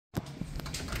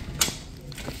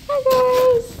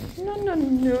No, no,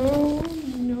 no,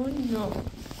 no, no.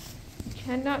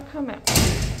 Cannot come out.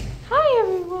 Hi,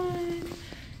 everyone.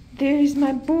 There's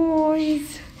my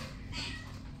boys.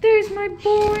 There's my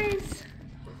boys.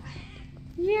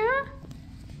 Yeah?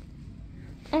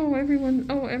 Oh,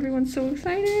 everyone's so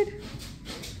excited.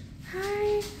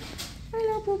 Hi.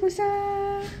 Hello,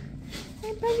 Pupusa.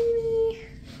 Hi, Panini.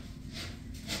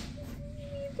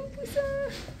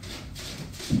 Pupusa.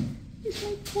 Here's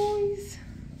my boys.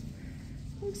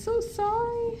 I'm so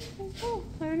sorry. Oh,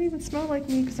 I don't even smell like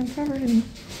me because I'm covered in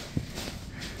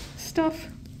stuff.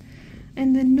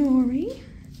 And the nori.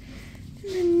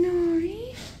 And the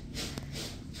nori.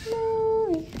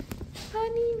 Nori.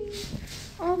 Panini.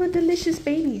 All the delicious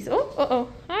babies. Oh, uh-oh.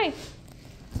 Hi.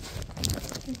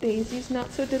 Daisy's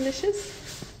not so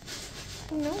delicious.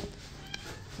 No.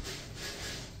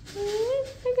 Hi,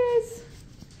 guys.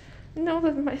 No,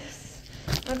 but my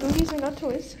booties are not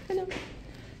toys. Hello.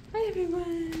 Hi,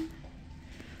 everyone.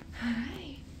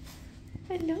 Hi.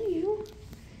 Hello, you.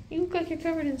 You look like you're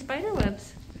covered in spider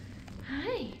webs.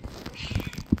 Hi.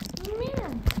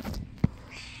 Meow.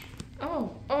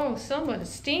 Oh, someone's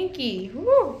stinky.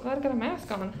 Woo, glad I got a mask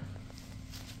on.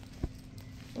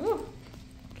 Ooh.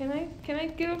 Can I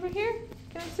get over here?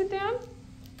 Can I sit down?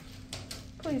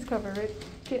 Please cover it,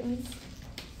 kittens.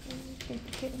 Take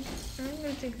the kittens. I'm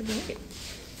gonna take the blanket.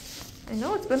 I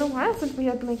know it's been a while since we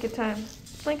had blanket time.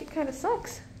 Blanket kind of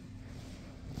sucks.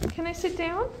 Can I sit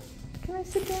down? Can I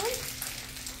sit down?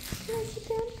 Can I sit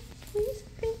down, please?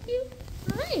 Thank you.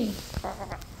 Hi.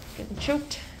 Getting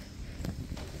choked.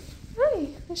 Hi.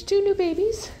 There's 2 new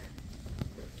babies.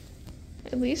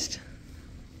 At least,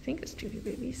 I think it's 2 new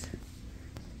babies.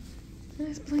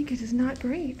 This blanket is not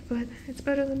great, but it's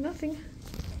better than nothing.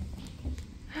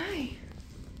 Hi.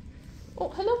 Oh,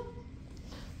 hello.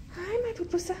 Hi, my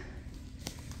Pupusa.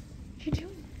 What you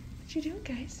doing? What you doing,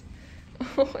 guys?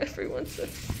 Oh, everyone's so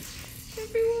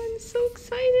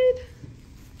excited.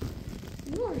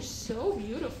 You are so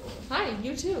beautiful. Hi,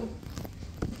 you too.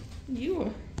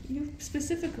 You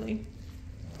specifically.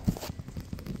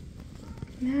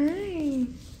 Hi.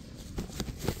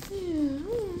 Yeah.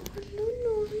 Oh, hello,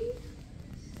 Nori.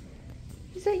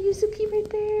 Is that Yuzuki right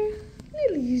there?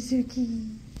 Little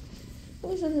Yuzuki.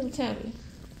 Where's that little tabby?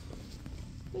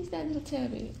 Where's that little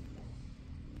tabby?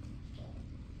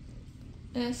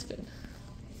 Aspen.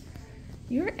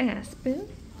 You're Aspen.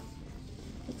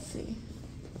 Let's see.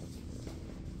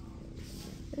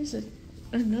 There's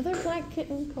another black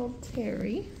kitten called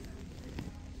Terry.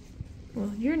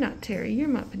 Well, you're not Terry. You're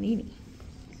my Panini.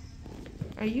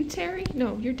 Are you Terry?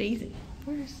 No, you're Daisy.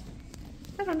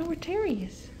 I don't know where Terry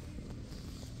is.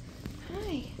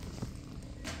 Hi.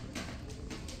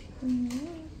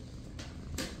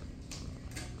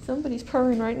 Somebody's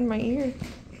purring right in my ear.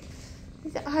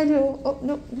 I know.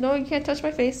 Oh, no, you can't touch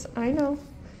my face. I know.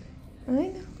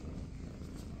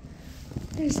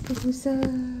 There's Pupusa.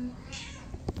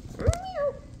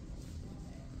 Meow.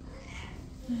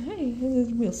 Hey, this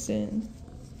is Wilson.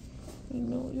 I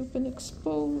know you've been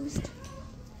exposed.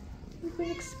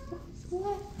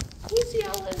 What? Who's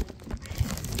yelling?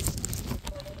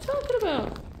 What are you talking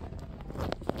about?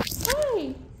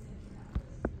 Hi.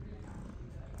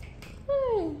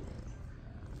 Oh.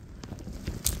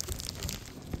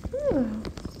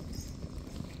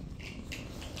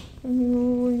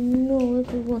 No,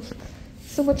 everyone.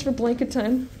 So much for blanket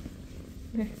time.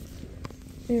 There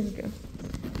we go.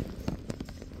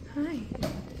 Hi.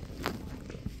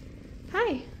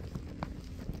 Hi.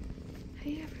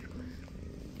 Hey, everyone.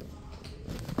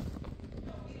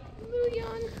 Hello,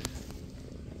 Jan.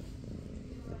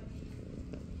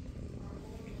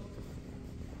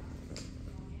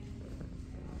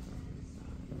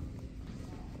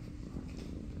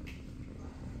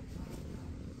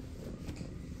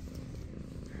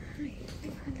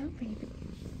 Hello, baby.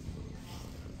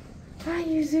 Hi,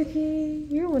 Yuzuki.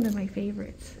 You're one of my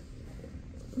favorites.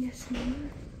 Yes,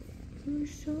 ma'am. You're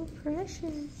so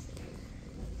precious.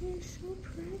 You're so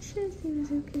precious,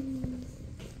 Yuzuki.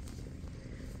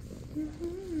 Yeah.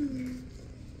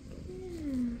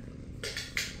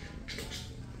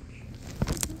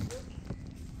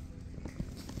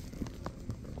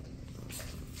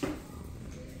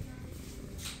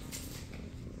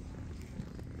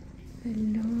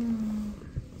 Hello.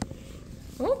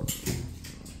 Oh.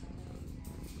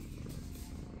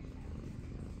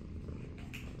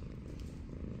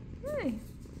 Hi.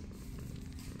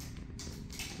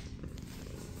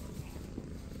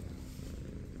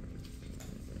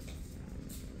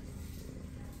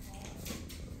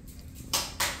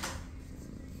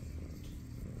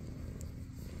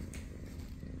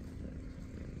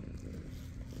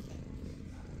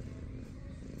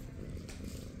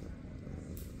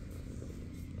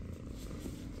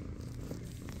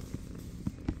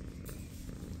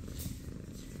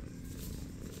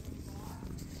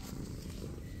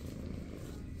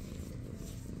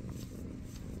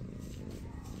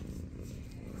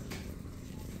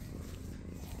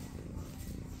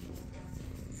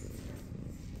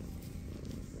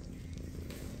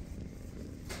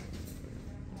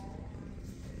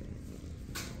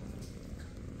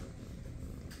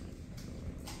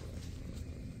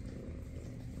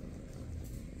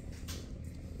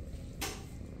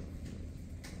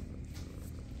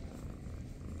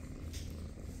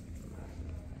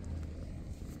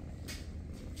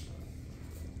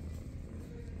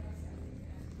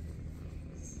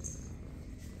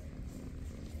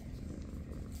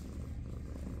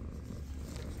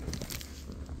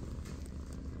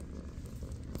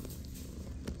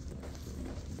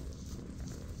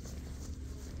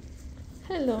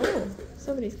 Hello.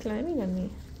 Somebody's climbing on me.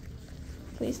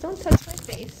 Please don't touch my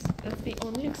face. That's the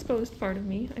only exposed part of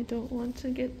me. I don't want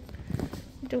to get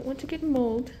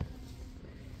mold.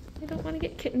 I don't want to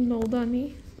get kitten mold on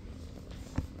me.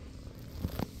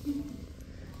 You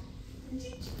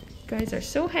guys are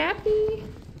so happy.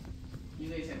 You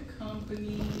guys have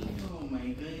company. Oh my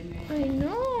goodness. I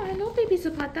know. Hello, baby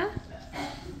Zapata.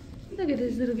 Look at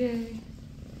this little guy.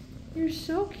 You're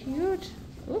so cute.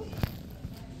 Oop.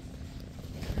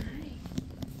 Hi.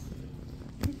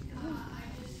 Oh,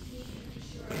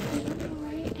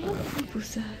 I am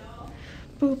Pupusa.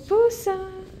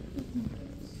 Pupusa.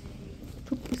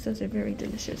 Pupusas are very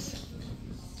delicious.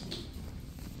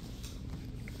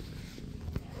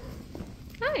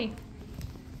 Hi.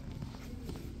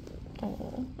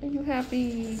 Oh, are you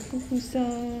happy,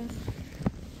 Pupusa?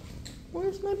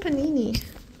 Where's my Panini?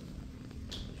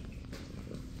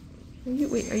 Are you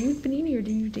Panini or are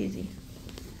you Daisy?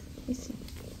 Let me see.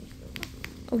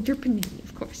 Oh, you're Panini,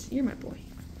 of course. You're my boy.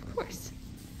 Of course.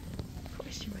 Of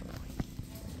course you're my boy.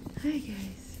 Hi,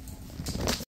 guys.